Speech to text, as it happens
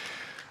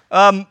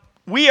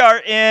We are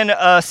in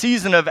a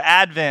season of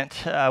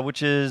Advent,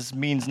 which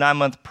means 9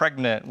 months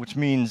pregnant, which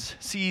means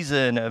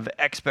season of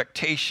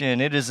expectation.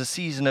 It is a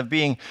season of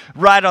being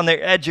right on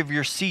the edge of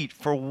your seat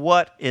for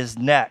what is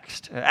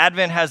next.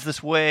 Advent has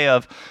this way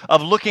of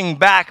looking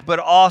back, but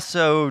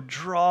also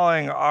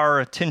drawing our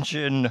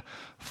attention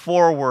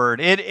forward.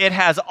 It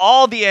has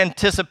all the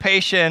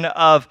anticipation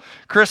of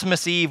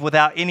Christmas Eve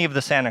without any of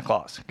the Santa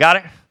Claus. Got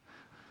it?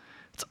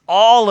 It's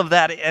all of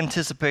that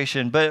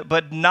anticipation,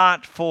 but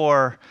not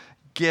for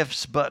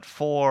gifts, but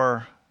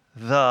for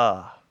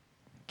the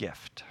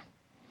gift.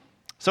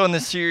 So in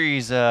this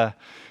series,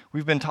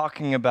 we've been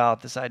talking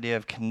about this idea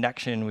of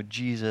connection with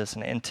Jesus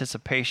and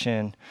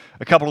anticipation.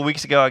 A couple of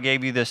weeks ago, I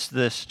gave you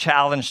this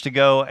challenge to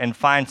go and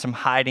find some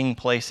hiding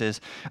places.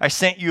 I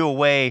sent you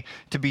away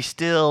to be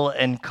still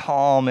and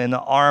calm in the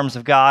arms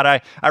of God.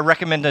 I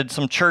recommended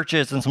some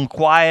churches and some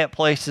quiet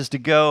places to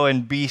go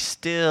and be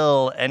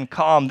still and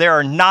calm. There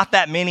are not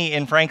that many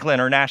in Franklin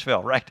or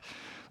Nashville, right?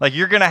 Like,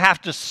 you're going to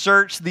have to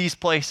search these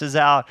places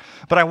out.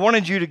 But I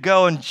wanted you to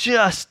go and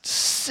just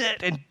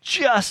sit and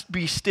just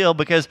be still,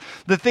 because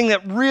the thing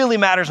that really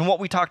matters and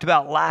what we talked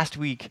about last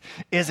week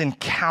is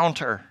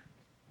encounter.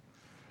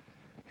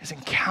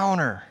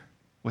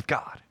 With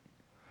God.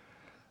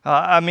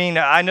 I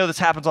know this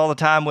happens all the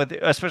time,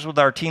 especially with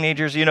our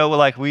teenagers. You know,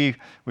 like we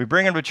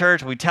bring them to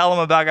church, we tell them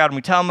about God, and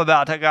we tell them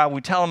about God,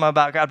 we tell them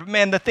about God. But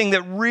man, the thing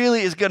that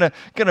really is gonna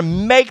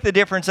make the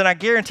difference, and I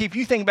guarantee if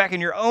you think back in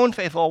your own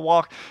faithful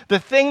walk, the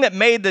thing that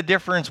made the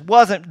difference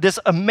wasn't this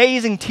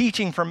amazing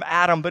teaching from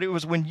Adam, but it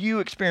was when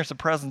you experienced the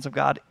presence of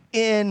God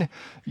in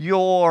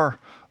your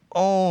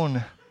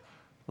own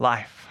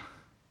life.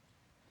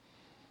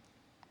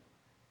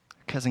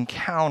 Because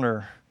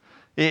encounter,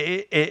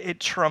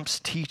 it trumps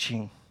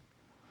teaching.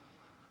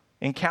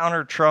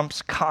 Encounter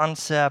trumps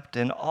concept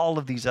and all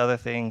of these other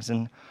things.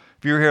 And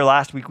if you were here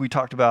last week, we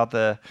talked about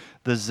the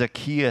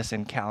Zacchaeus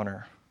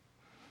encounter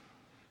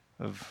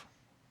of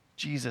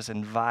Jesus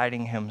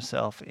inviting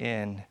himself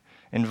in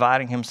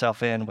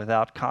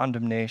without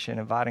condemnation,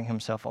 inviting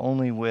himself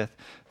only with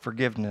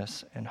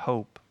forgiveness and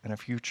hope and a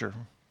future.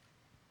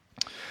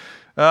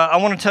 I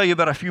want to tell you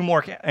about a few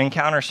more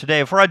encounters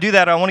today. Before I do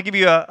that, I want to give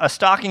you a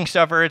stocking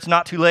stuffer. It's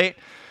not too late.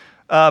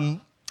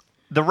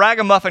 The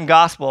Ragamuffin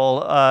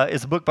Gospel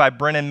is a book by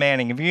Brennan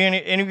Manning. Have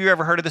any of you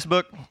ever heard of this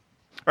book?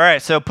 All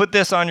right, so put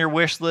this on your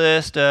wish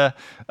list. This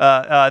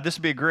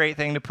would be a great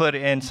thing to put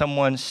in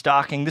someone's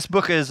stocking. This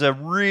book has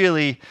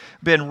really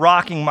been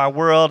rocking my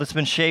world. It's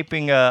been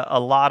shaping a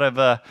lot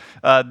of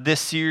this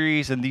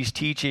series and these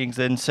teachings,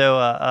 and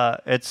so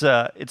it's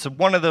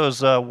one of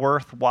those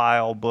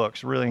worthwhile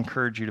books. Really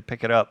encourage you to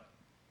pick it up.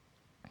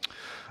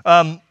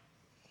 Let's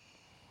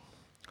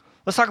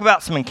talk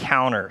about some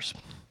encounters.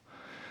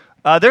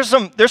 There's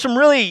some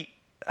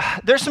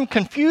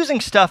confusing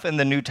stuff in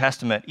the New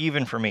Testament,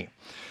 even for me.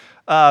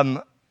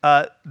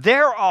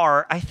 There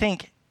are, I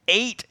think,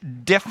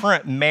 8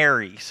 different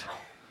Marys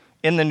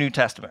in the New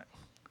Testament,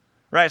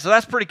 right? So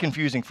that's pretty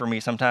confusing for me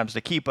sometimes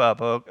to keep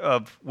up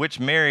of which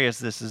Mary is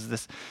this? Is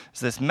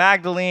this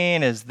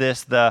Magdalene? Is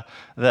this the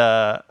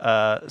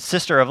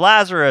sister of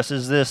Lazarus?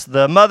 Is this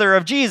the mother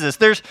of Jesus?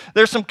 There's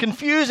some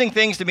confusing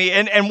things to me,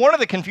 and one of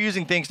the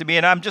confusing things to me,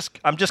 and I'm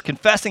just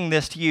confessing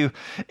this to you,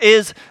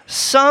 is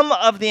some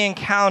of the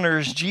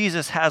encounters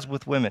Jesus has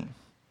with women.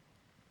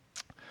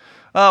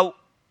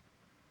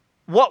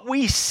 What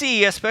we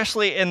see,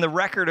 especially in the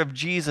record of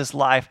Jesus'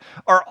 life,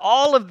 are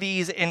all of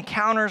these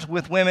encounters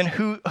with women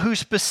who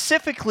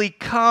specifically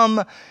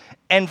come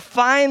and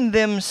find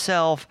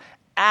themselves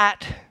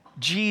at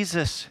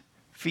Jesus'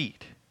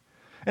 feet.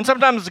 And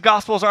sometimes the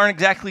Gospels aren't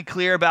exactly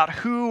clear about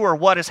who or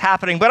what is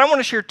happening, but I want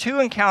to share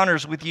 2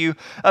 encounters with you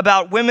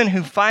about women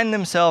who find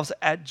themselves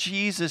at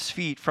Jesus'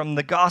 feet from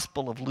the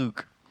Gospel of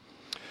Luke.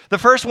 The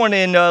first one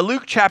in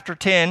Luke chapter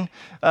 10,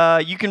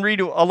 you can read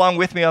along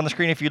with me on the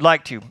screen if you'd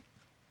like to.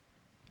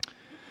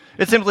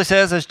 It simply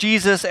says, as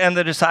Jesus and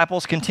the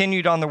disciples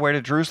continued on their way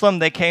to Jerusalem,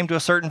 they came to a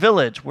certain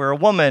village where a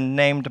woman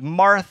named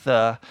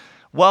Martha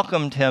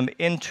welcomed him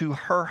into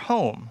her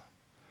home.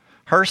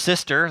 Her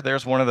sister,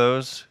 there's one of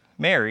those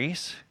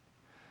Marys,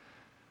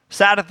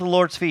 sat at the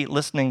Lord's feet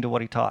listening to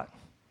what he taught.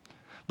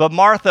 But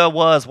Martha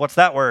was, what's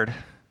that word?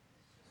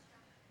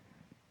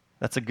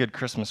 That's a good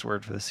Christmas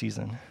word for the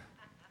season.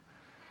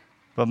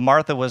 But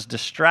Martha was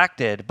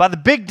distracted by the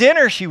big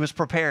dinner she was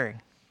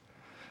preparing.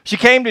 She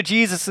came to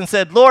Jesus and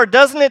said, Lord,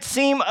 doesn't it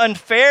seem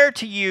unfair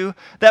to you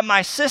that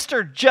my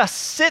sister just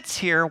sits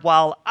here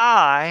while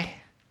I,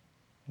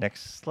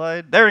 next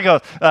slide, there we go,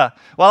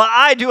 while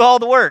I do all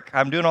the work.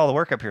 I'm doing all the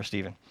work up here,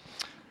 Stephen.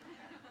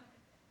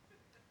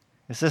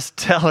 It says,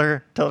 tell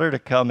her to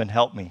come and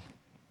help me.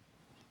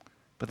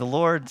 But the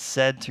Lord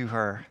said to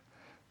her,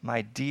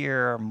 my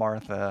dear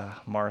Martha,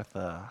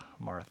 Martha,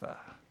 Martha,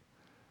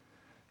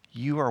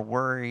 you are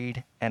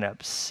worried and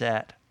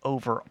upset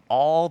over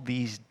all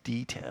these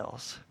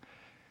details.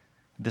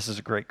 This is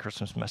a great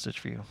Christmas message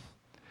for you.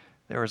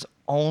 There is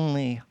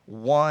only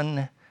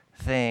one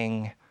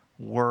thing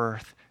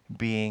worth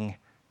being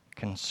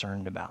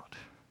concerned about.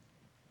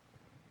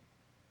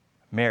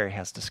 Mary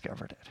has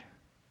discovered it,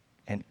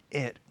 and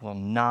it will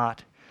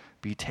not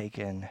be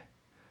taken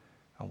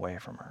away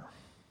from her.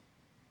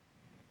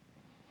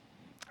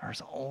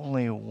 There's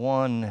only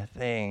one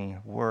thing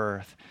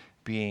worth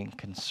being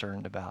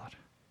concerned about.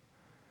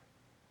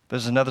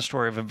 There's another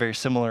story of a very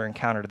similar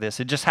encounter to this.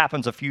 It just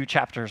happens a few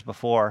chapters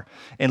before.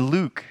 In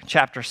Luke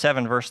chapter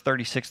 7, verse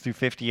 36 through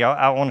 50,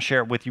 I want to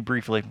share it with you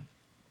briefly.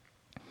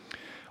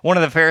 One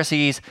of the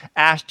Pharisees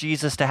asked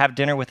Jesus to have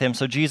dinner with him,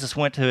 so Jesus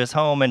went to his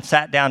home and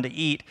sat down to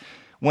eat.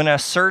 When a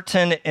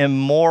certain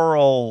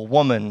immoral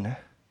woman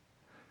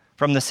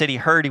from the city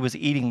heard he was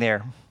eating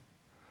there,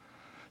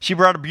 she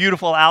brought a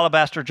beautiful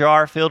alabaster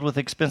jar filled with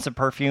expensive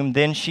perfume.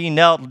 Then she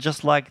knelt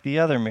just like the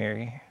other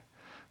Mary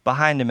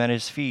behind him at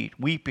his feet,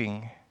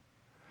 weeping.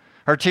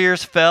 Her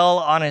tears fell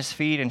on his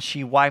feet, and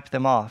she wiped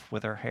them off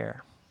with her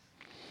hair.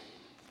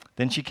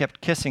 Then she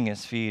kept kissing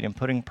his feet and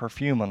putting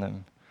perfume on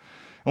them.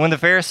 And when the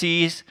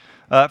Pharisee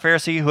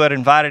who had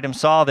invited him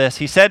saw this,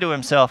 he said to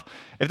himself,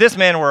 if this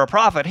man were a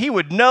prophet, he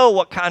would know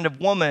what kind of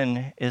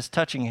woman is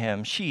touching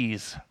him.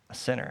 She's a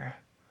sinner.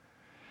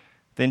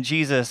 Then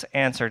Jesus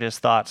answered his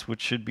thoughts,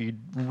 which should be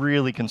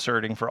really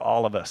concerning for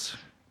all of us.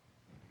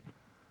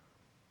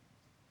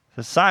 He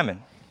says,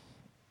 Simon,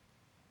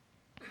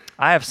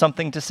 I have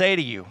something to say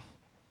to you.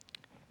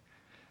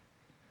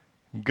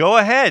 Go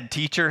ahead,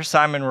 teacher,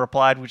 Simon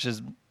replied, which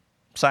is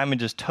Simon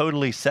just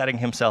totally setting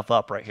himself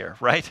up right here,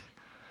 right?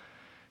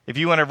 If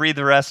you want to read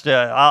the rest,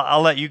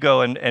 I'll let you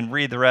go and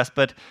read the rest.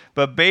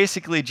 But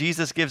basically,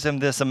 Jesus gives him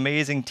this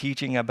amazing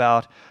teaching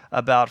about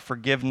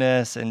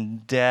forgiveness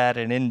and debt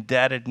and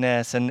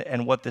indebtedness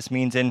and what this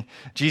means. And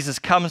Jesus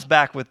comes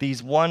back with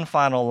these one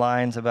final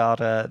lines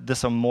about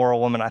this immoral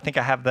woman. I think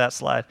I have that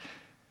slide.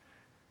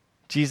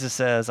 Jesus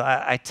says,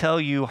 I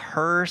tell you,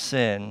 her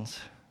sins,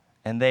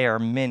 and they are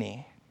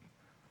many,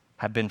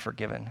 have been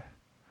forgiven.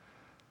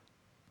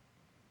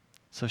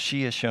 So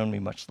she has shown me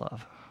much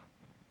love.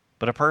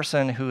 But a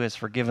person who is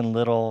forgiven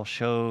little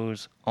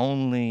shows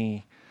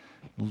only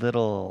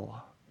little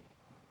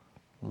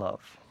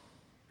love.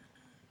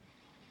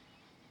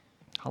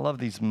 I love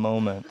these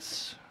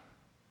moments,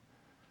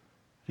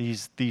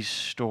 these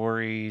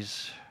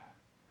stories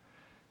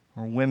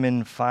where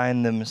women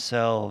find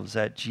themselves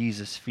at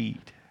Jesus'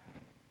 feet.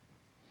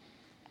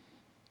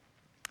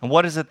 And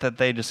what is it that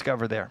they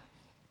discover there?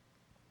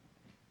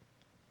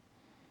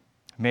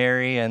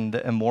 Mary and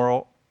the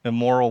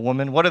immoral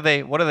woman, what do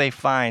they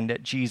find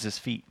at Jesus'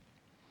 feet?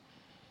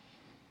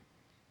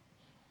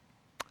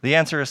 The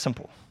answer is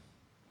simple.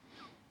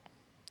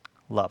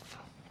 Love.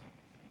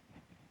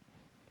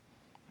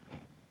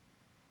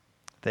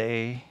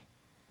 They,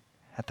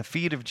 at the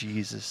feet of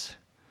Jesus,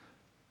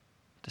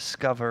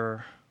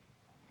 discover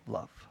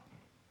love.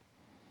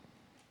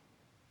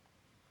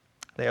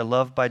 They are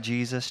loved by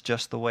Jesus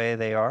just the way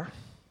they are,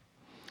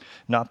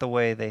 not the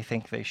way they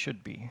think they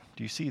should be.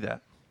 Do you see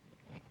that?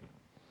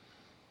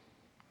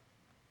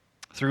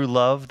 Through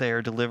love, they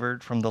are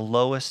delivered from the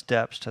lowest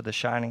depths to the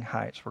shining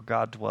heights where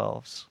God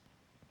dwells.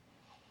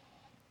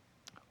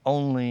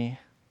 Only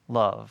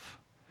love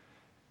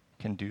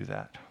can do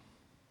that.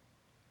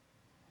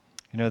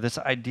 You know, this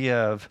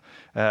idea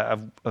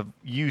of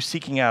you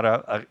seeking out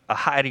a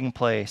hiding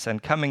place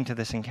and coming to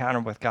this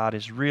encounter with God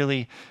is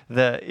really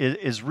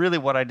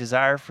what I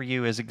desire for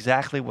you. Is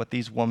exactly what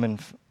these women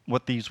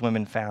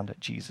found at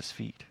Jesus'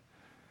 feet.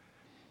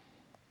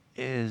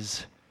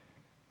 Is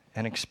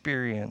an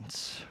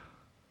experience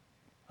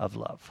of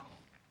love.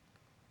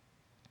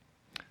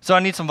 So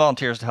I need some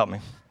volunteers to help me.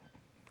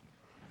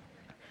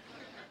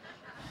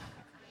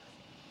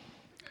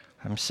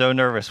 I'm so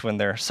nervous when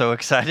they're so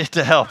excited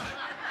to help.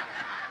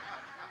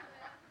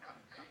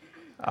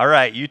 All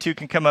right, you two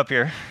can come up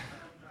here.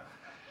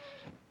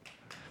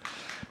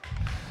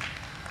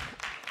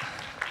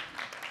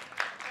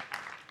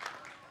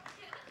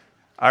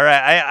 All right,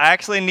 I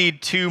actually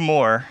need two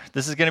more.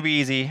 This is going to be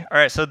easy. All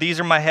right, so these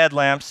are my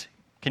headlamps.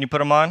 Can you put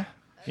them on?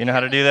 You know how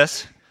to do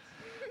this?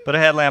 Put a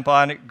headlamp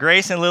on.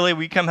 Grace and Lily,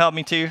 will you come help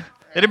me too?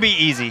 It'll be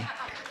easy.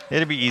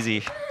 It'll be easy.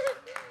 Like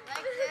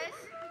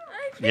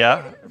this?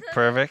 Yeah,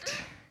 perfect.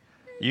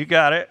 You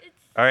got it.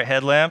 All right,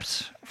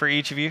 headlamps for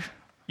each of you.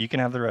 You can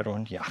have the red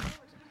one. Yeah.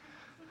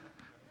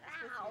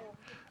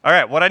 All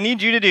right, what I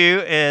need you to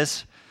do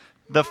is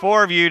the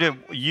four of you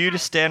to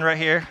stand right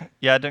here.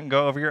 Yeah, don't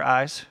go over your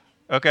eyes.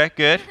 Okay,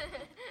 good.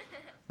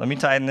 Let me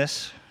tighten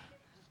this.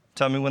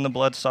 Tell me when the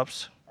blood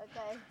stops.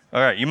 Okay.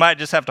 All right, you might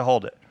just have to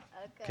hold it.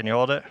 Okay. Can you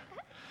hold it?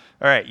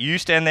 All right, you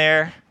stand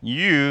there.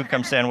 You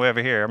come stand way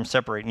over here. I'm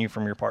separating you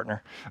from your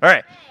partner. All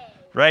right,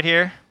 right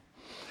here.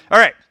 All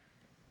right.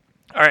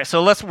 All right, so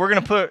I'm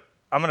going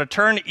to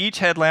turn each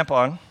headlamp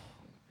on.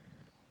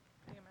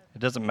 It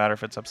doesn't matter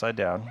if it's upside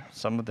down.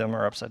 Some of them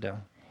are upside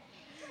down.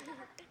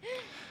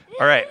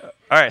 All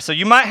right, so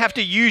you might have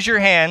to use your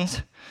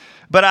hands,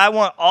 but I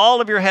want all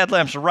of your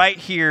headlamps right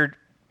here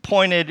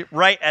pointed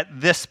right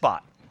at this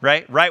spot,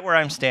 right where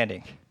I'm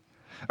standing.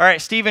 All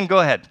right, Stephen, go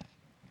ahead.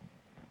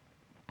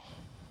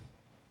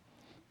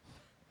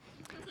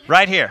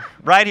 Right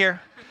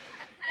here.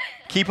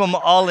 Keep them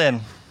all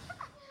in.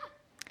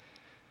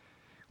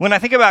 When I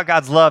think about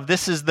God's love,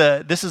 this is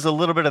a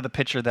little bit of the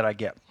picture that I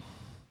get.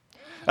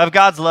 Of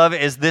God's love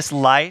is this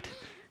light.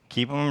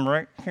 Keep them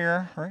right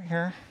here, right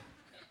here.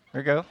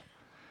 There you go.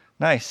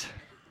 Nice.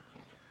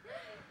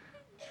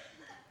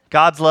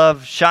 God's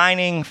love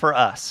shining for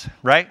us,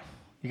 right?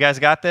 You guys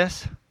got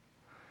this?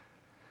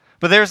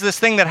 But there's this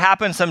thing that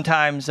happens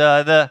sometimes.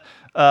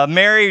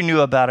 Mary knew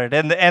about it,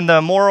 and the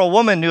immoral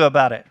woman knew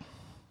about it.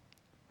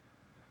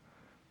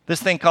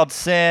 This thing called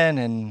sin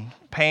and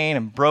pain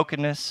and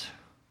brokenness.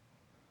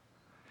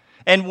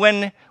 And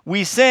when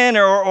we sin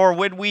or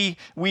when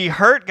we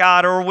hurt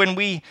God or when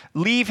we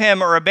leave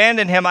him or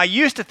abandon him, I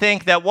used to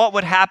think that what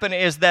would happen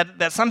is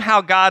that somehow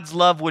God's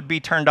love would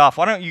be turned off.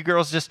 Why don't you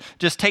girls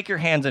just take your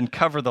hands and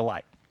cover the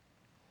light?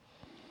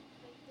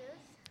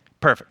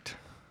 Perfect.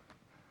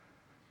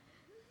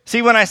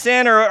 See, when I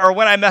sin or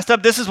when I messed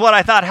up, this is what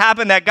I thought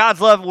happened, that God's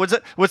love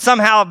would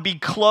somehow be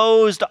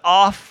closed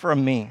off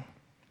from me.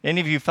 Any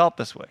of you felt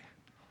this way?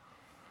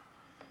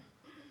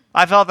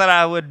 I felt that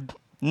I would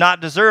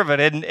not deserve it,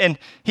 and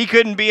he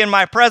couldn't be in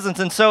my presence,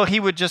 and so he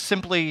would just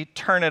simply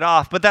turn it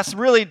off. But this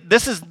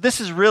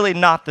is really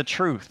not the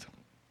truth.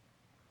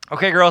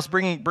 Okay, girls,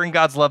 bring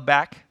God's love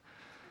back.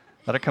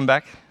 Let it come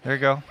back. There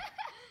you go.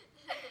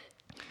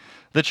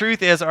 The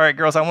truth is, all right,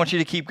 girls, I want you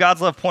to keep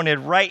God's love pointed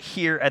right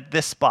here at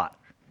this spot,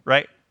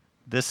 right?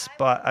 This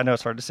spot. I know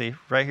it's hard to see.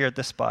 Right here at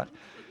this spot.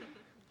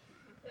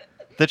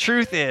 The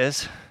truth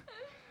is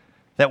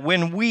that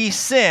when we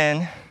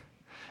sin,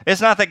 it's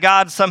not that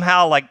God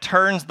somehow like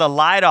turns the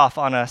light off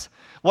on us.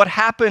 What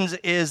happens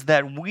is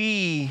that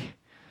we,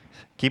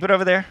 keep it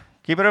over there.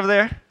 Keep it over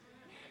there.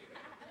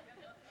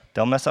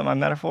 Don't mess up my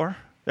metaphor.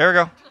 There we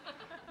go.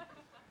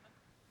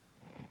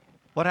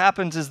 What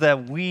happens is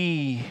that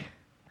we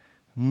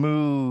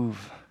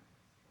move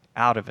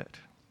out of it,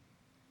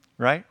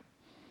 right?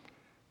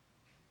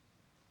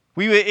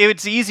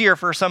 It's easier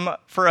for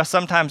us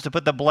sometimes to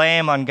put the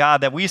blame on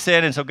God that we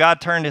sinned and so God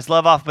turned his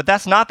love off, but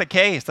that's not the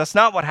case. That's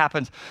not what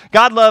happens.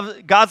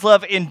 God's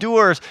love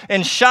endures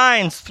and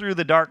shines through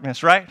the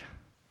darkness, right?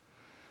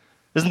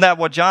 Isn't that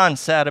what John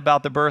said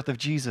about the birth of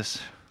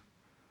Jesus?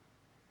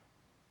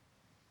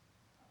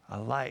 A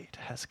light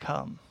has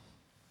come,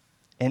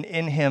 and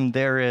in him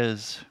there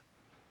is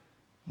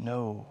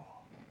no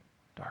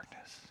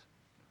darkness.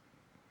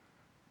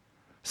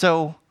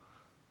 So,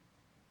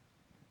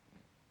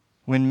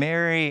 when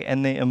Mary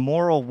and the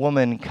immoral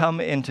woman come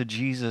into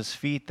Jesus'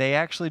 feet, they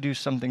actually do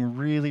something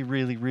really,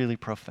 really, really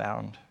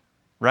profound,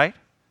 right?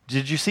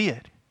 Did you see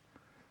it?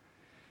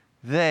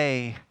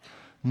 They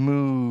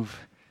move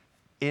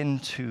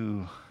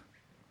into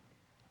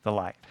the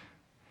light.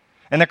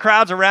 And the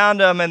crowds around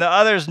them and the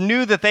others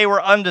knew that they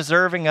were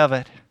undeserving of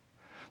it,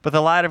 but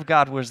the light of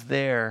God was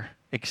there,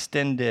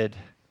 extended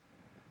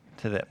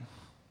to them.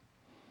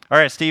 All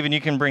right, Stephen,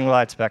 you can bring the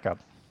lights back up.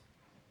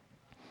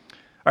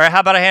 All right,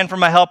 how about a hand for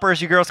my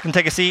helpers? You girls can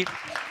take a seat.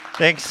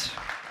 Thanks.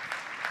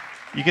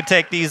 You can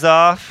take these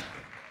off.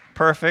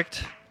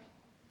 Perfect.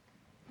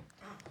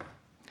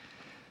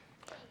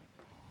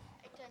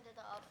 I turned it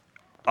off.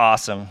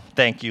 Awesome.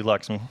 Thank you,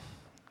 Lakshmi.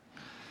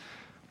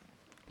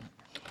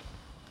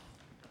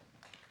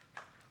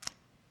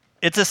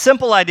 It's a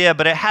simple idea,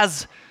 but it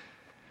has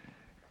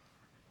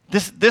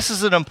this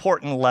is an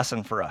important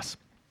lesson for us.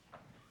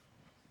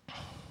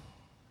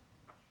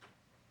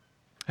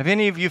 Have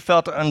any of you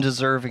felt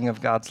undeserving of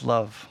God's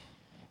love?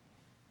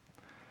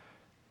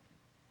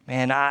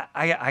 Man,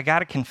 I got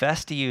to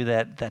confess to you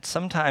that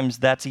sometimes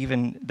that's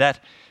even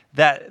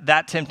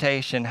that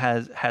temptation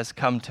has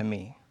come to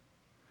me.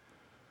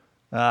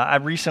 I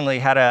recently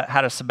had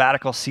a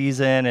sabbatical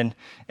season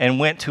and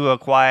went to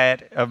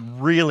a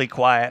really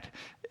quiet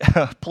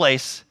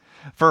place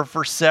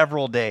for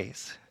several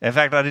days. In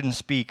fact, I didn't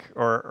speak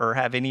or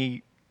have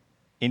any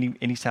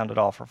sound at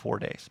all for 4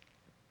 days.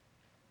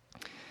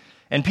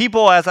 And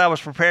people, as I was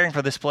preparing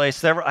for this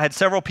place, I had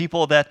several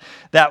people that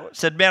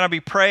said, man, I'll be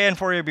praying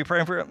for you,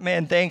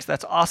 Man, thanks,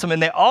 that's awesome.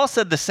 And they all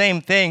said the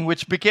same thing,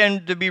 which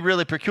began to be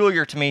really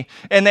peculiar to me.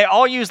 And they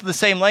all used the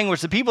same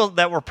language. The people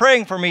that were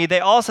praying for me,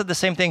 they all said the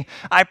same thing.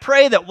 I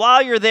pray that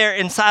while you're there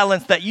in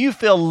silence, that you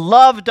feel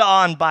loved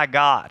on by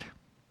God.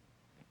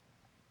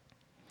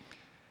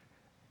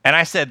 And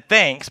I said,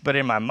 thanks, but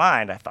in my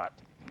mind, I thought,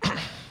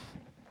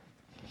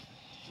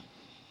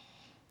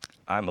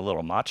 I'm a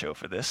little macho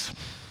for this.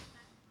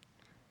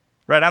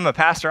 Right, I'm a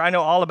pastor. I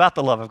know all about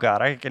the love of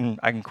God. I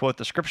can quote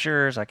the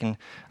scriptures. I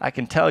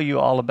can tell you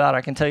all about it.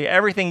 I can tell you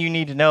everything you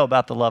need to know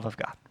about the love of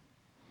God.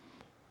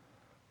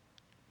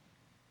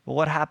 But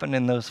what happened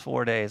in those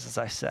 4 days as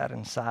I sat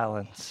in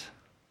silence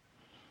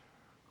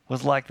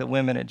was like the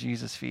women at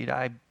Jesus' feet.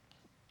 I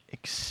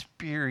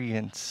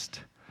experienced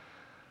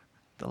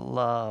the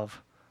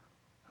love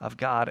of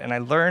God, and I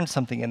learned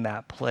something in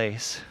that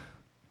place.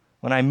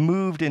 When I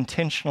moved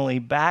intentionally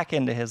back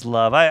into his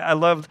love, I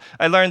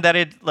learned that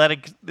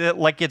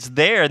it's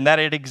there and that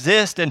it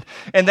exists and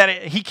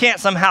that he can't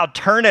somehow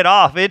turn it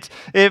off.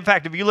 In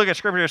fact, if you look at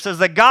scripture, it says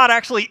that God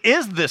actually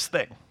is this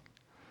thing.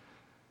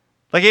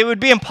 Like it would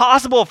be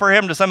impossible for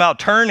him to somehow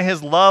turn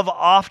his love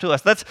off to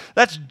us.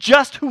 That's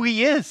just who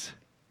he is.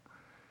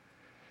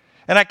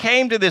 And I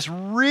came to this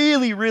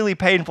really, really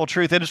painful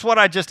truth, and it's what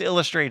I just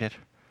illustrated.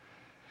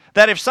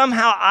 That if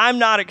somehow I'm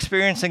not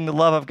experiencing the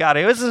love of God,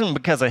 it isn't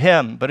because of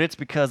him, but it's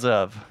because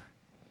of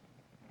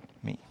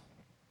me.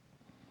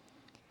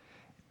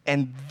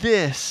 And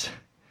this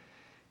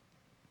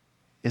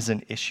is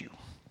an issue.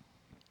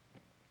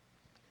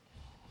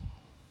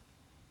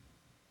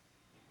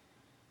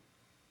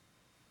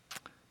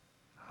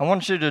 I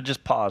want you to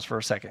just pause for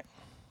a second.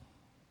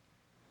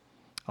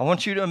 I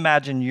want you to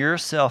imagine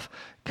yourself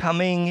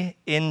coming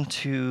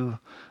into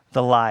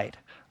the light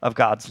of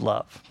God's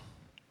love.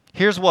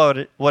 Here's what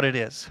it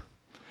is.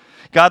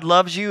 God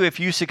loves you if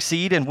you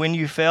succeed and when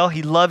you fail.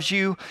 He loves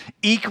you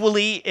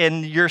equally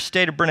in your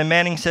state of, Brennan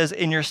Manning says,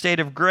 in your state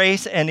of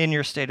grace and in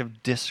your state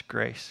of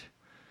disgrace.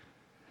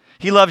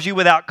 He loves you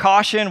without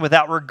caution,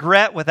 without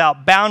regret,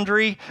 without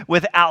boundary,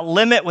 without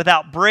limit,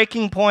 without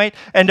breaking point.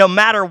 And no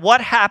matter what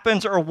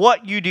happens or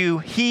what you do,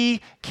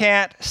 he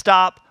can't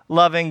stop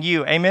loving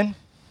you. Amen?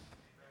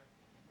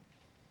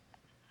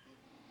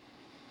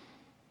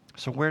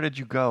 So where did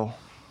you go?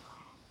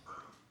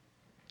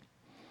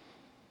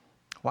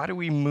 Why do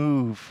we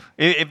move?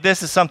 If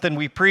this is something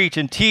we preach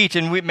and teach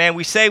and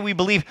we say we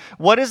believe,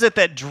 what is it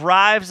that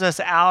drives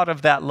us out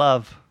of that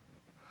love?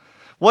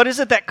 What is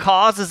it that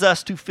causes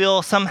us to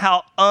feel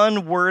somehow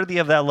unworthy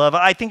of that love?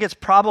 I think it's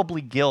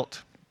probably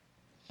guilt.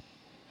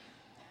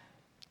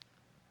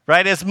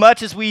 Right? As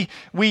much as we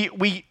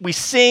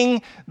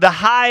sing the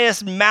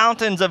highest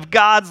mountains of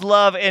God's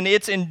love and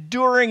its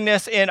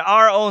enduringness in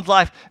our own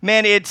life,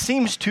 man, it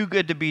seems too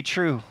good to be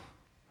true.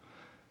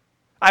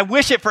 I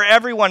wish it for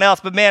everyone else,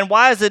 but man,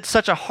 why is it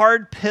such a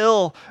hard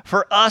pill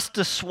for us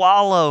to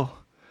swallow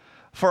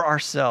for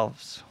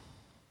ourselves?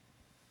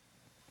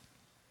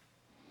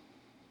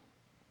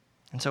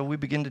 And so we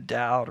begin to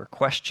doubt or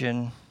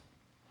question.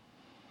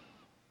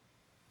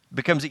 It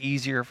becomes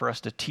easier for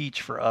us to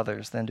teach for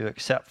others than to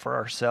accept for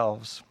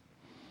ourselves.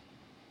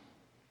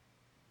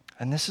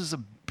 And this is a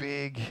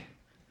big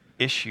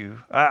issue.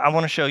 I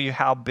want to show you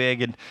how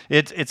big, and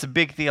it's a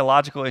big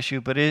theological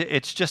issue, but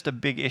it's just a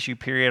big issue,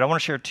 period. I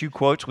want to share 2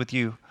 quotes with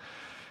you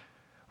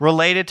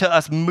related to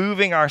us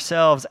moving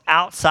ourselves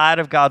outside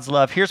of God's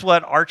love. Here's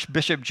what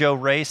Archbishop Joe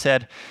Ray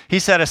said. He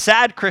said, "A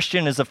sad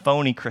Christian is a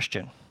phony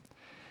Christian,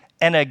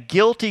 and a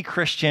guilty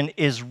Christian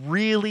is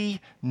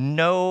really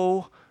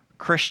no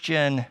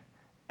Christian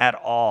at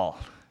all."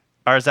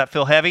 Or does that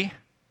feel heavy?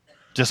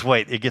 Just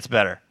wait, it gets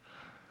better.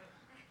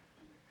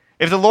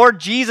 If the Lord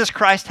Jesus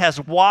Christ has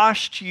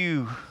washed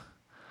you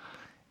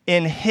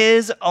in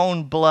his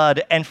own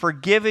blood and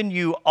forgiven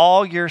you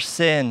all your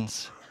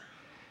sins,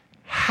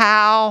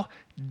 how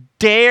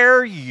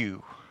dare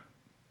you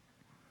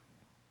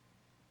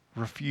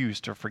refuse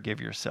to forgive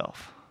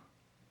yourself?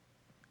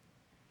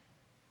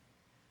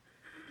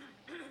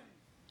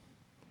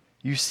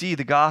 You see,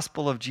 the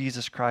gospel of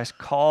Jesus Christ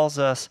calls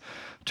us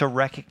to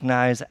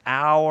recognize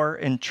our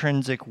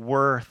intrinsic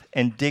worth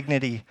and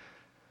dignity,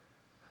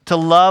 to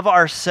love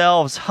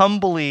ourselves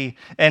humbly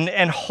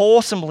and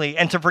wholesomely,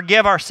 and to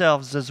forgive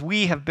ourselves as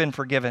we have been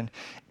forgiven.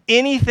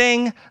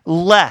 Anything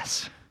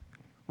less,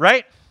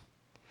 right?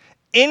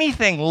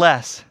 Anything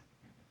less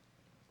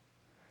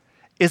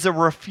is a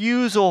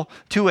refusal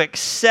to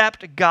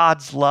accept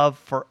God's love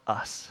for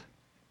us.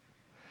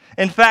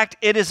 In fact,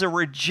 it is a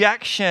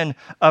rejection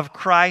of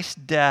Christ's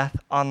death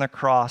on the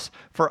cross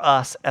for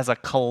us as a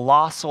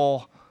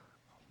colossal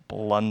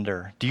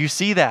blunder. Do you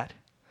see that?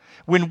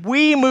 When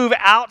we move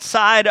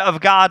outside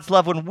of God's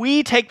love, when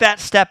we take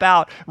that step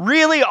out,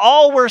 really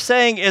all we're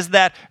saying is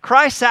that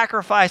Christ's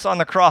sacrifice on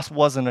the cross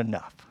wasn't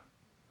enough.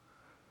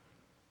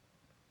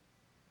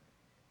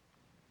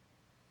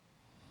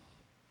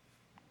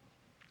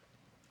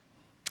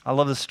 I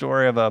love the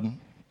story of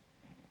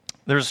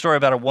there's a story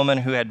about a woman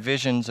who had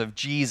visions of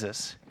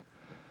Jesus.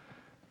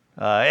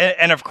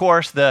 And of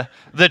course, the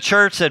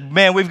church said,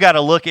 man, we've got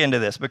to look into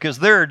this because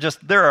there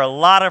are a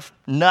lot of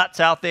nuts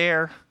out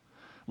there.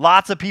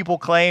 Lots of people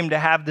claim to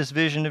have this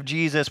vision of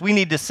Jesus. We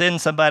need to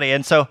send somebody.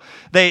 And so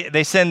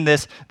they send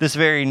this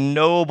very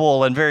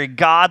noble and very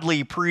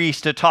godly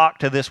priest to talk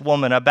to this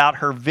woman about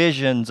her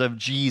visions of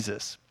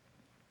Jesus.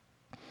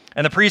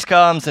 And the priest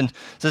comes and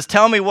says,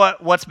 tell me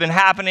what's been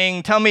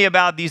happening. Tell me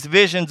about these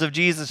visions of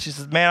Jesus. She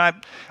says,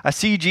 man, I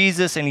see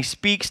Jesus and he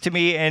speaks to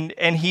me.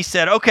 And he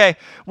said, okay,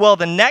 well,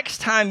 the next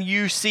time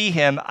you see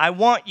him, I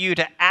want you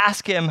to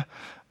ask him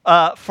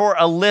for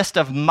a list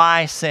of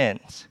my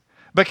sins.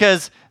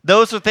 Because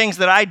those are things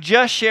that I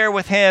just share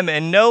with him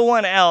and no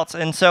one else.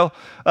 And so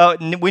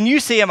when you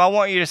see him, I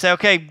want you to say,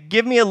 okay,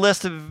 give me a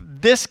list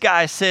of this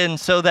guy's sins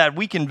so that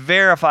we can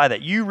verify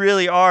that you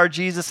really are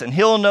Jesus and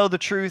he'll know the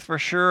truth for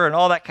sure and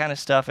all that kind of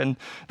stuff. And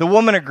the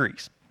woman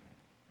agrees.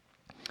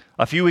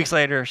 A few weeks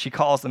later, she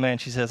calls the man.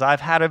 She says,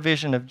 I've had a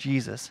vision of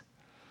Jesus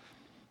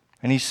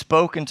and he's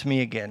spoken to me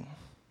again.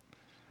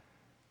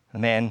 The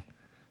man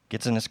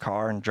gets in his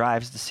car and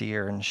drives to see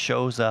her and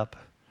shows up.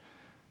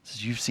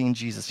 Says, you've seen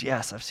Jesus.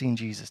 Yes, I've seen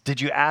Jesus. Did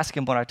you ask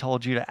him what I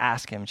told you to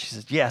ask him? She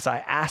says, yes, I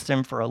asked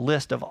him for a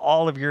list of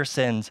all of your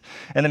sins.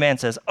 And the man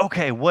says,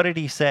 okay, what did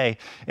he say?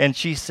 And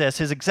she says,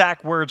 his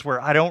exact words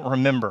were, I don't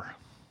remember.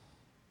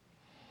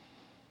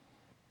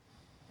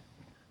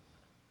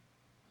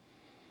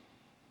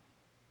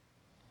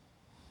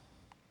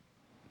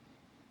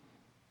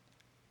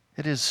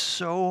 It is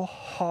so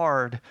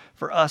hard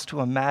for us to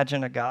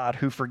imagine a God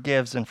who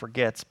forgives and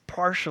forgets,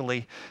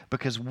 partially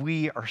because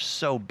we are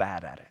so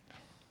bad at it.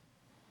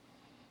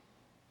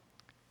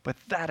 But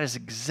that is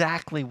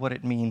exactly what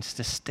it means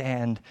to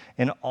stand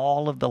in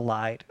all of the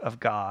light of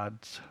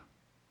God's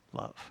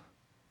love.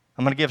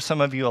 I'm going to give some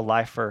of you a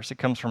life verse. It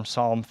comes from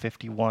Psalm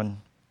 51.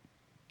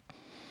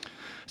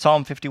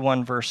 Psalm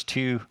 51 verse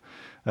 2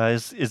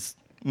 is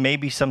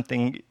maybe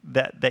something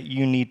that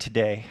you need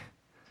today.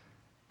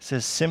 It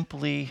says,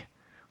 simply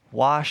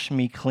wash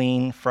me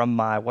clean from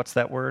my, what's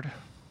that word?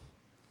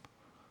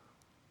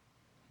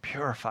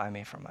 Purify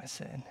me from my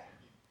sin.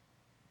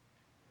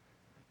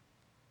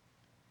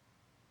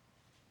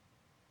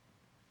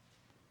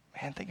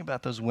 Man, think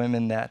about those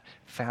women that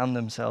found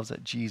themselves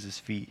at Jesus'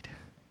 feet,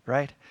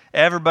 right?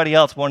 Everybody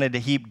else wanted to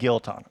heap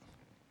guilt on them.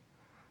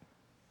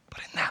 But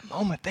in that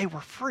moment, they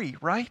were free,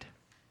 right?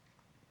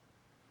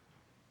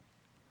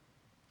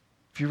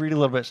 If you read a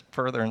little bit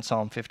further in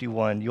Psalm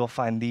 51, you'll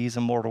find these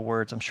immortal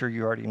words. I'm sure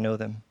you already know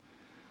them.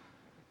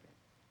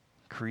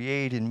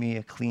 Create in me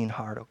a clean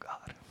heart, O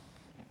God.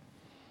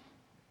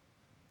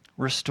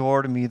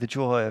 Restore to me the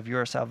joy of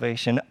your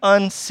salvation.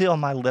 Unseal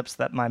my lips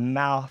that my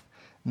mouth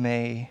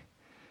may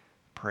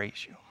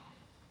praise you.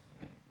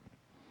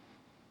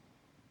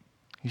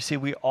 You see,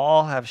 we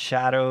all have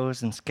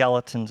shadows and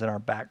skeletons in our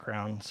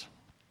backgrounds.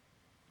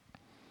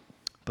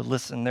 But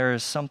listen, there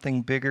is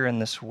something bigger in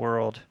this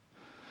world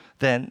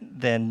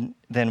than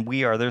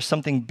we are. There's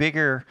something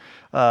bigger.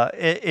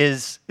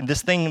 This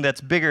thing that's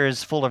bigger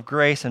is full of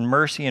grace and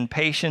mercy and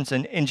patience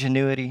and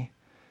ingenuity.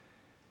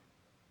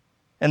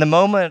 And the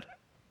moment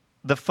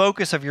the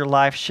focus of your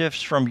life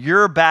shifts from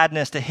your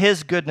badness to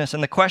his goodness,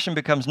 and the question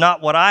becomes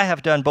not what I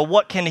have done, but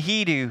what can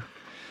he do?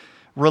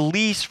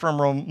 Release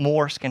from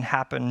remorse can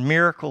happen.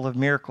 Miracle of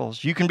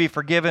miracles. You can be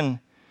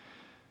forgiven.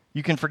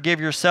 You can forgive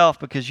yourself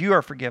because you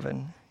are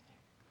forgiven.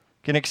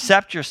 You can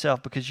accept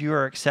yourself because you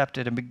are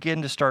accepted, and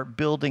begin to start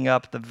building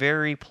up the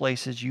very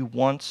places you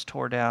once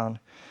tore down.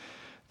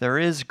 There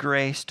is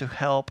grace to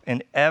help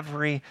in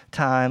every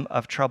time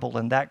of trouble,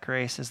 and that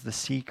grace is the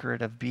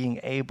secret of being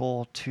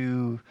able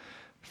to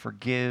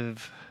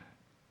forgive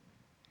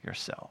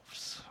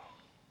yourselves.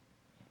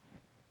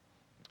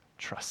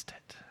 Trust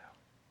it.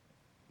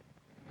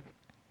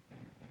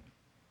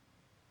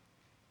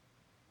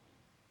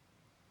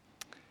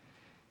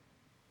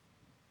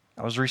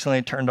 I was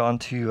recently turned on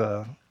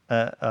to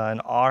an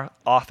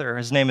author.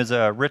 His name is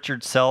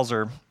Richard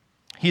Selzer.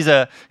 He's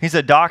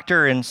a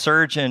doctor and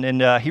surgeon,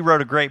 and he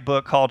wrote a great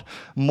book called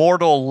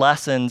Mortal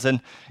Lessons.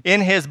 And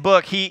in his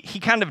book, he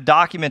kind of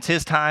documents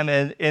his time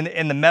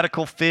in the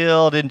medical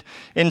field and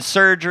in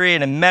surgery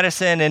and in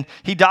medicine, and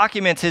he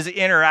documents his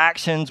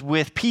interactions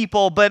with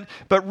people, but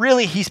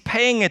really he's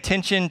paying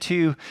attention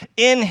to,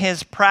 in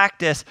his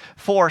practice,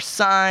 for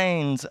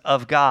signs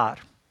of God.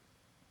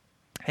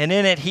 And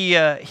in it,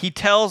 he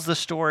tells the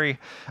story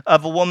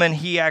of a woman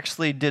he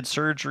actually did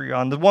surgery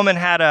on. The woman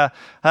had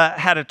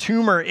a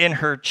tumor in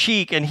her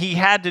cheek, and he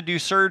had to do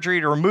surgery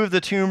to remove the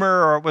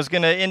tumor, or it was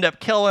going to end up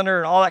killing her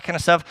and all that kind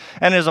of stuff.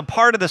 And as a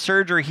part of the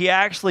surgery, he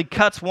actually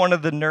cuts one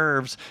of the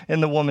nerves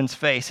in the woman's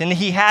face, and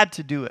he had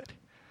to do it.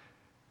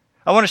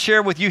 I want to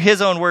share with you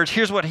his own words.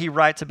 Here's what he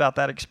writes about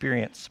that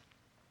experience.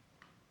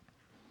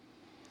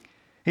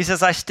 He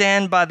says, I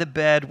stand by the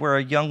bed where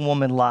a young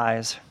woman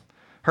lies,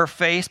 her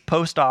face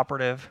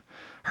post-operative,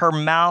 her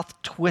mouth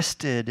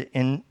twisted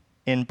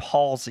in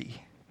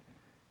palsy,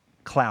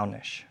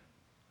 clownish.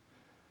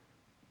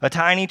 A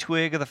tiny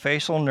twig of the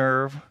facial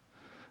nerve,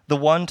 the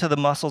one to the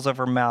muscles of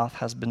her mouth,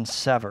 has been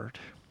severed.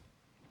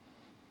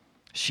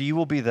 She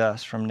will be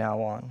thus from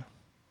now on.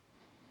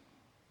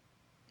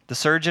 The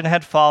surgeon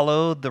had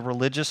followed with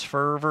religious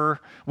fervor,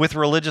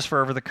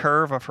 the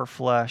curve of her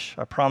flesh.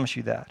 I promise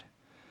you that.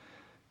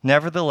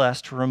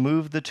 Nevertheless, to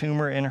remove the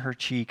tumor in her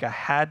cheek, I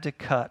had to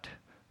cut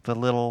the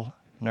little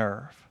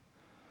nerve.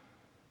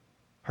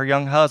 Her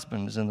young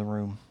husband is in the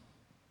room.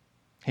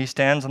 He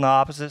stands on the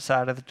opposite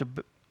side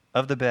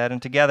of the bed, and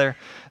together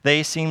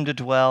they seem to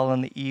dwell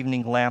in the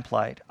evening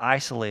lamplight,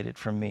 isolated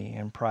from me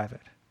in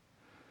private.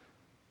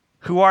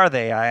 Who are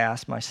they, I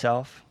ask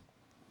myself,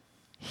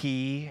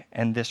 he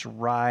and this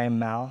wry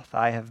mouth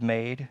I have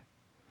made,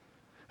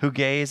 who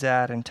gaze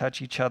at and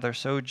touch each other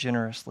so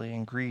generously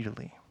and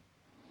greedily?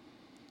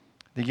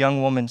 The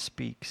young woman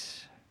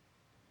speaks.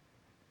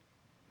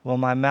 Will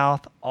my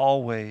mouth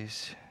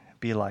always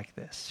be like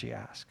this, she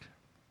asks.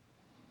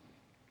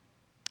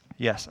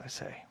 Yes, I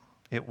say,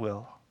 it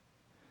will.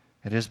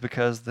 It is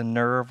because the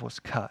nerve was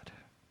cut.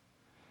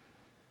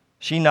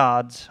 She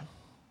nods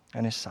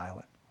and is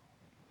silent.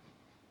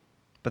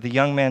 But the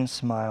young man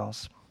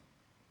smiles.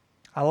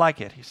 I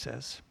like it, he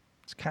says.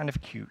 It's kind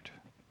of cute.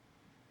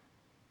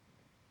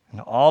 And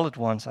all at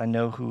once I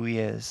know who he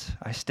is.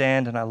 I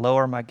stand and I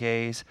lower my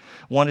gaze.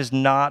 One is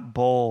not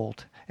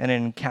bold in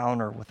an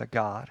encounter with a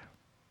God.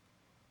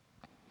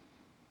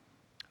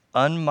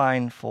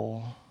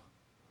 Unmindful,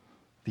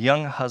 the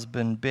young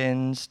husband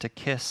bends to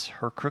kiss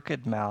her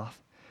crooked mouth.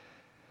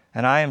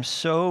 And I am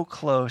so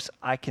close,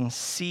 I can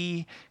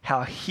see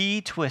how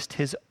he twists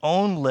his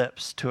own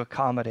lips to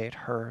accommodate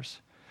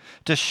hers,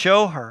 to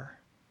show her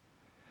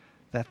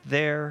that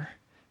their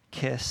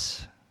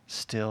kiss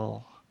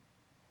still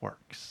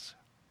works.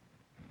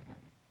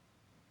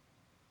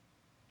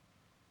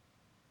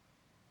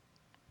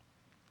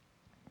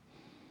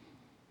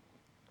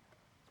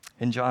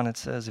 In John it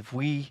says, if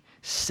we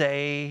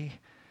say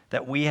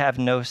that we have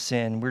no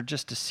sin, we're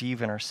just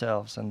deceiving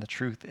ourselves and the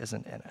truth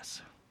isn't in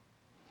us.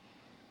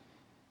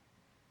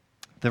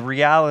 The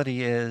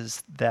reality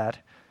is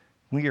that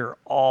we are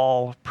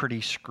all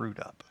pretty screwed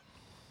up.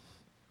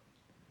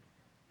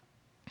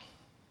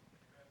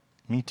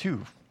 Me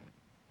too.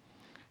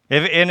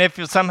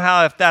 If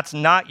somehow that's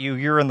not you,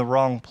 you're in the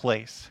wrong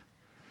place.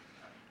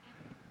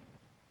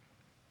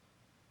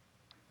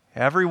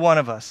 Every one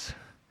of us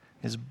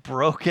is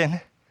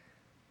broken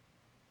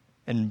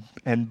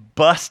and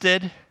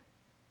busted,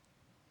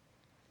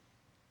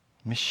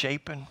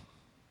 misshapen,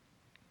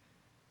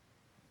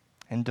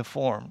 and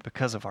deformed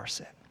because of our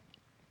sin.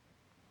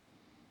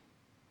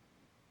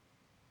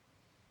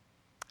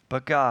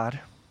 But God,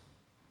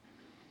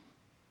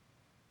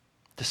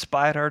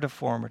 despite our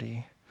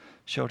deformity,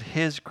 showed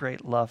his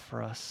great love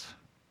for us,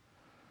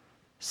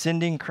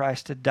 sending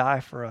Christ to die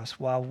for us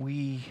while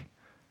we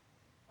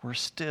were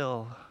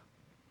still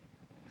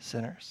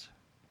sinners.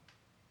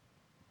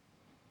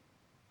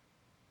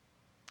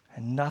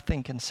 And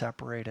nothing can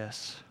separate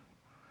us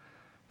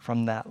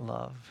from that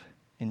love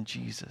in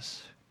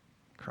Jesus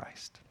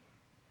Christ.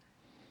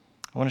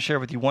 I want to share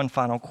with you one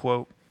final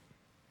quote,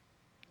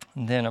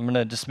 and then I'm going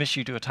to dismiss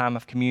you to a time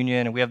of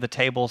communion, and we have the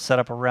table set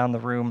up around the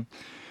room.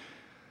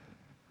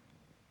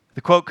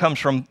 The quote comes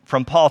from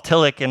Paul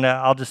Tillich, and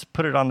I'll just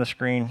put it on the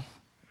screen.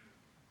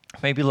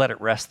 Maybe let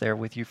it rest there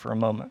with you for a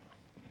moment.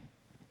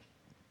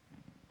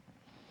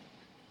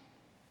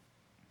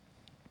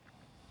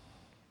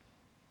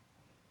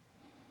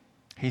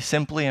 He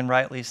simply and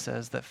rightly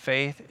says that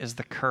faith is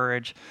the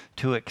courage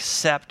to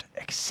accept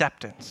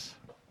acceptance.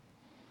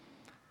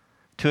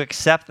 To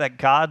accept that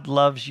God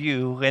loves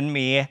you and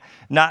me,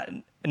 not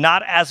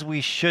as we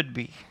should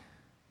be,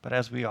 but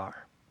as we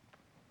are.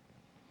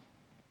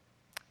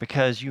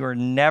 Because you are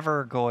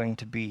never going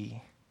to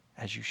be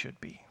as you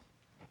should be.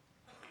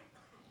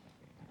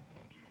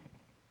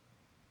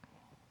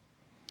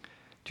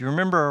 Do you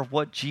remember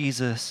what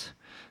Jesus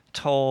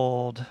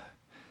told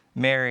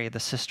Mary, the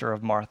sister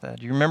of Martha?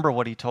 Do you remember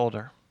what he told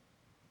her?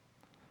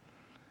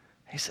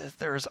 He says,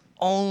 there's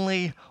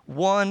only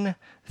one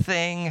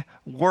thing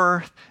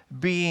worth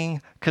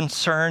being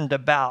concerned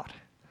about,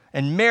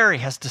 and Mary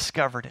has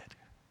discovered it.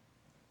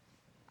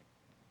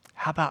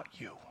 How about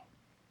you?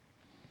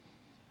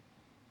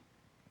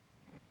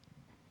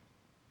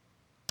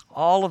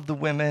 All of the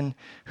women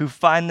who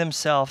find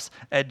themselves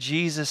at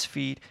Jesus'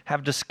 feet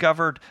have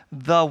discovered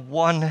the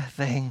one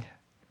thing.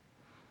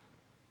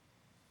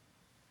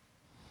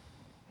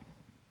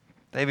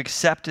 They've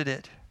accepted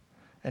it,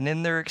 and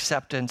in their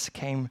acceptance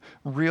came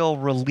real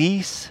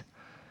release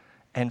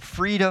and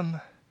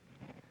freedom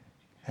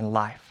and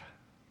life.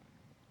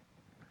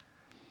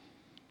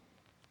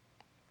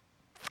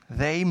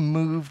 They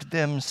moved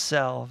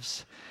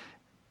themselves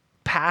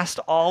past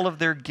all of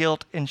their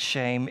guilt and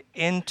shame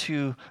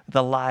into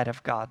the light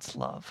of God's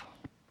love.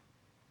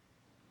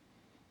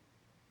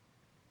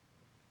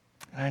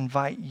 And I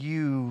invite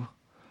you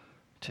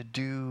to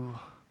do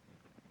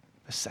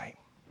the same.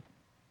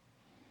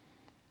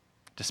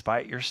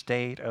 Despite your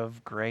state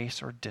of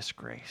grace or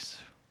disgrace,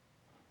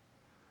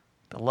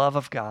 the love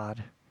of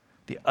God,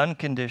 the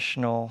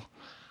unconditional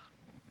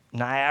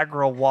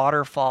Niagara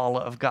waterfall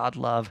of God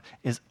love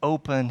is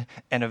open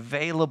and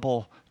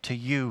available to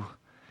you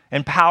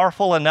and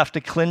powerful enough to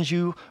cleanse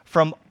you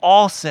from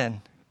all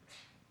sin.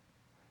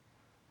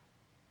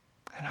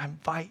 And I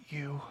invite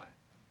you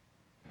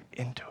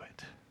into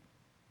it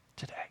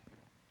today.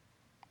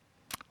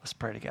 Let's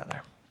pray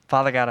together.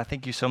 Father God, I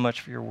thank you so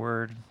much for your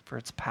word, for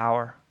its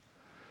power.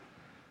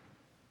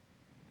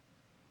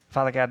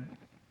 Father God,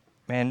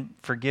 man,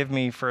 forgive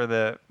me for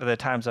the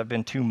times I've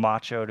been too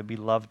macho to be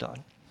loved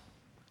on.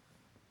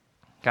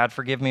 God,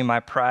 forgive me my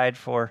pride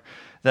for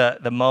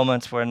the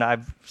moments when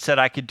I've said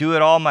I could do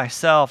it all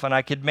myself and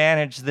I could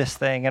manage this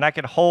thing and I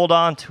could hold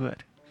on to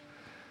it.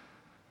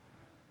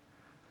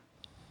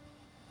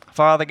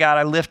 Father God,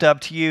 I lift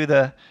up to you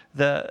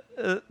the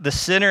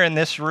sinner in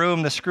this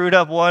room, the screwed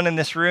up one in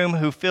this room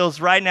who feels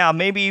right now,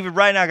 maybe even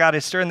right now, God,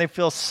 is stirring. They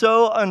feel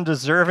so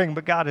undeserving,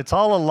 but God, it's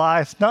all a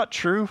lie. It's not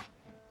true.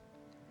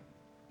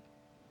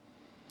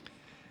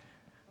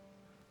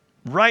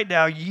 Right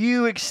now,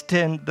 you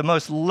extend the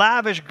most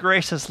lavish,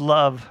 gracious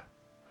love.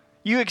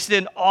 You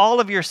extend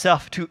all of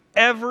yourself to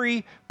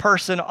every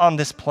person on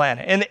this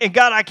planet. And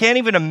God, I can't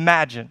even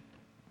imagine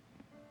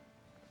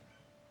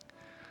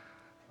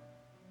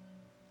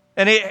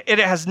And it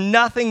has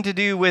nothing to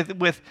do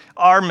with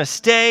our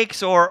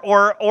mistakes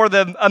or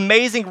the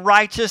amazing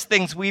righteous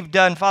things we've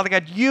done. Father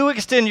God, you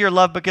extend your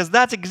love because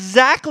that's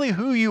exactly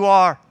who you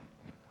are.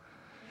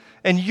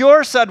 And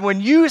your son, when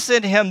you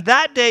sent him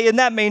that day in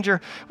that manger,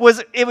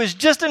 it was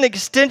just an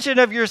extension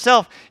of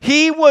yourself.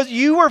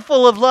 You were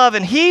full of love,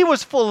 and he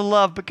was full of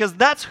love because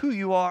that's who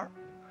you are.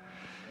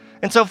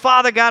 And so,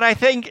 Father God, I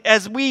think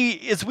as we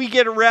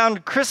get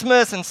around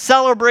Christmas and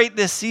celebrate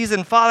this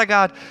season, Father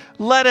God,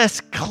 let us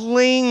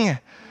cling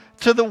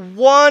to the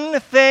one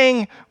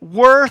thing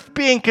worth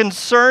being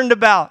concerned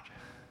about.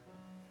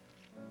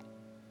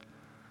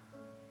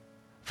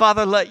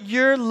 Father, let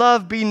your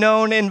love be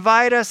known.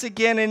 Invite us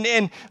again,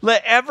 and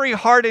let every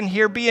heart in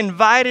here be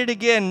invited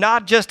again,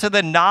 not just to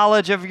the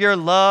knowledge of your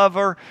love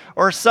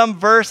or some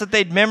verse that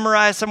they'd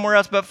memorize somewhere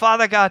else, but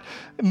Father God,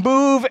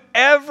 move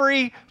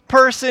every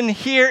person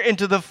here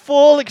into the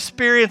full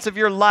experience of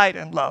your light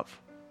and love.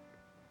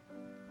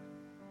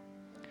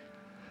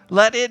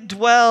 Let it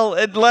dwell,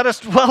 and let us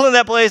dwell in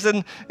that place,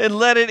 and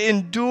let it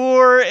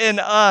endure in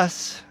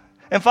us.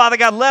 And Father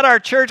God, let our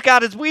church,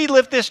 God, as we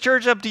lift this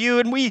church up to you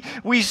and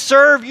we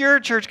serve your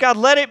church, God,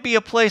 let it be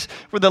a place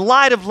where the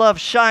light of love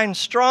shines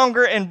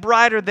stronger and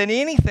brighter than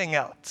anything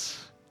else.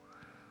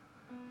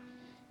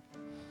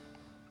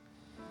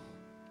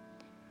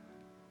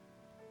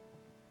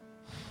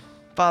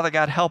 Father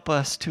God, help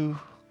us to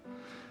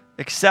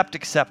accept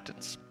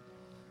acceptance.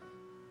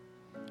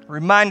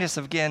 Remind us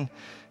again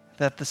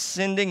that the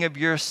sending of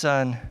your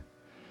Son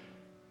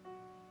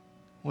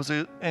was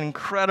an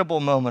incredible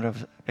moment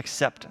of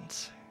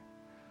acceptance.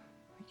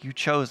 You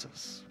chose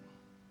us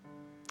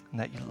and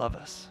that you love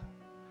us.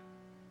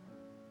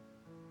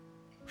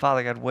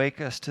 Father God,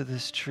 wake us to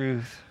this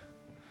truth.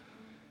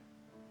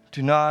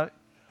 Do not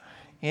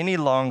any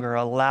longer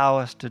allow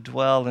us to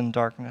dwell in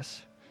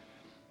darkness.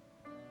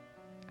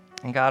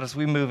 And God, as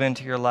we move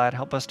into your light,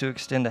 help us to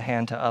extend a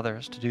hand to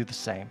others to do the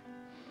same.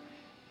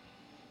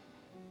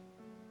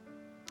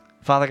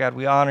 Father God,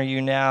 we honor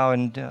you now,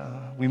 and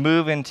we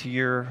move into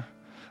your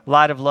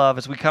light of love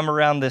as we come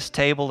around this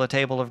table, a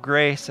table of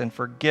grace and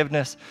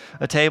forgiveness,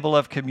 a table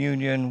of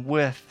communion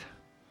with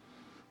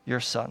your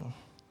Son.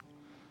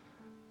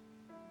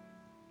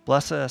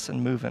 Bless us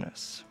and move in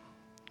us.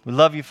 We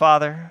love you,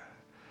 Father,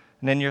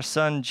 and in your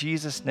Son,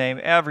 Jesus' name,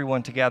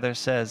 everyone together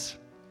says,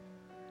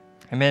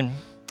 Amen.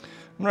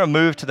 I'm going to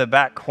move to the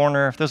back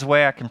corner. If there's a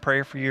way I can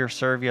pray for you or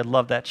serve you, I'd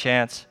love that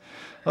chance.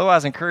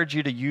 Otherwise, I encourage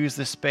you to use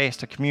this space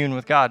to commune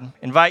with God.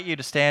 Invite you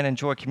to stand and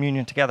enjoy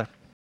communion together.